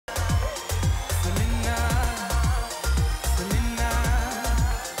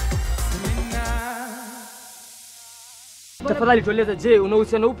Tafadhali tueleze, je, una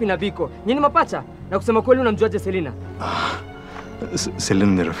uhusiano upi na Biko? Nyinyi mapacha? Na kusema kweli unamjuaje Selina? Selina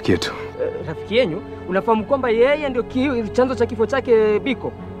ni rafiki yetu. Rafiki yenu? Unafahamu kwamba yeye ndio chanzo cha kifo chake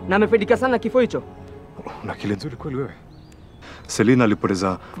Biko na amefaidika sana kifo hicho? Una akili nzuri kweli wewe. Selina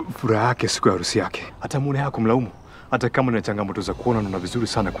alipoteza furaha yake siku ya harusi yake. Hata muone hakumlaumu. Hata kama ni changamoto za kuona na vizuri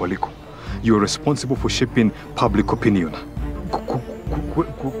sana kuliko. You are responsible for shaping public opinion.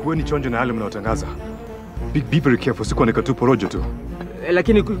 Kuweni chonjo na yale mnayotangaza. Be very careful, sikuandika tu porojo tu.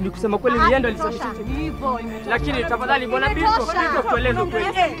 Lakini ni kusema kweli yeye alisababisha hivyo. Lakini tafadhali bwana Biko, tueleze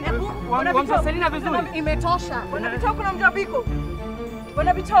kweli. Wamza Selina vizuri. Imetosha. Bwana Bitok unamjua Biko?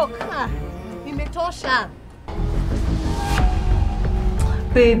 Bwana Bitok. Imetosha.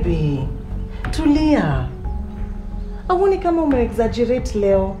 Baby, tulia. Hauoni kama ume-exaggerate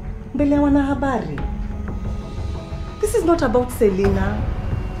leo mbele ya wanahabari? This is not about Selina.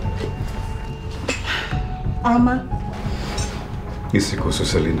 Ama Isi kuhusu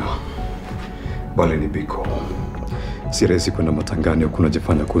Selina, bali ni Biko. Si rahisi kwenda matangani huku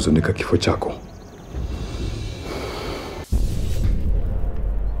unajifanya kuhuzunika kifo chako.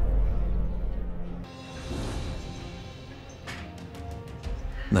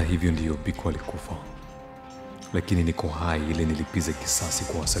 Na hivyo ndiyo Biko alikufa. Lakini niko hai ili nilipize kisasi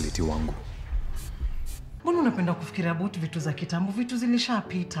kwa wasaliti wangu. mbona unapenda kufikiria about vitu za kitambo? Vitu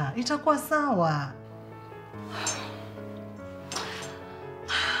zilishapita. Itakuwa sawa.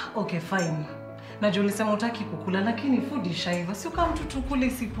 Okay, fine. Najua ulisema hutaki kukula, lakini food ishaiva. Si kama mtu tukule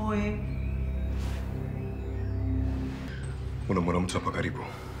isipoe. Unamwona mtu hapa karibu?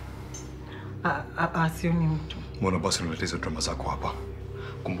 Sioni mtu. Mbona basi unaleta drama zako hapa?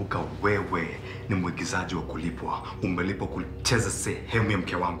 Kumbuka wewe ni mwigizaji wa kulipwa. Umelipwa kucheza sehemu ya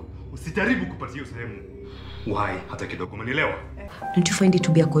mke wangu. Usijaribu kupatia hiyo sehemu. Why? Hata kidogo umenielewa? Don't you find it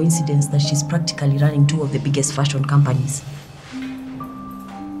to be a coincidence that she's practically running two of the biggest fashion companies?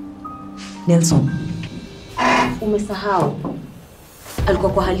 Nelson, umesahau.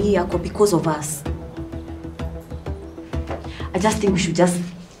 Alikuwa kwa hali yako because of us. I just think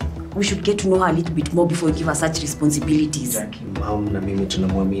we should get to know her a little bit more before we give her such responsibilities. Jackie, mom na mimi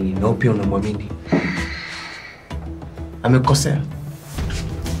tunamwamini. Na pia unamwamini. Amekosea.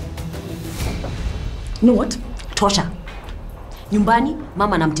 You know what? Tosha. Nyumbani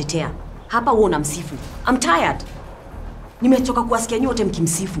mama namtetea. Hapa wewe unamsifu. I'm tired. Nimechoka kuwasikia nyote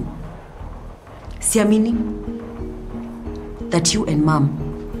mkimsifu. Siamini that you and mom,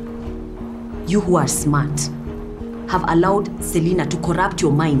 you who are smart, have allowed Selina to corrupt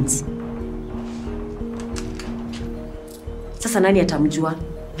your minds. Sasa nani atamjua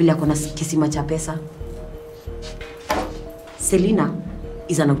vile ako na kisima cha pesa? Selina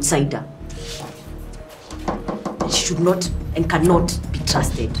is an outsider. She should not and cannot be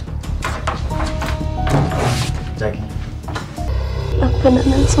trusted. Jackie. Nakupenda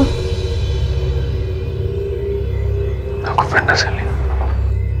Nelson. Nakupenda Selina.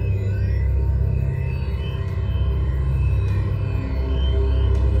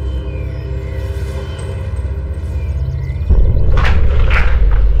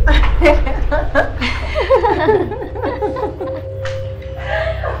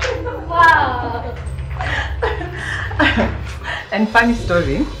 Wow. And funny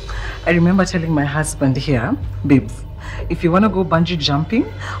story, I remember telling my husband here, babes, if you want to go bungee jumping,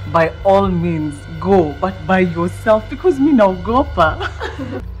 by all means go, but by yourself, because me naogopa.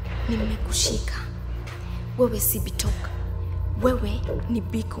 Nimekushika. Wewe si Bitok. Wewe ni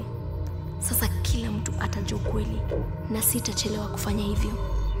Biko. Sasa kila mtu atajua kweli na sitachelewa kufanya hivyo,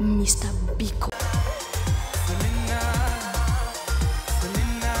 Mr. Biko.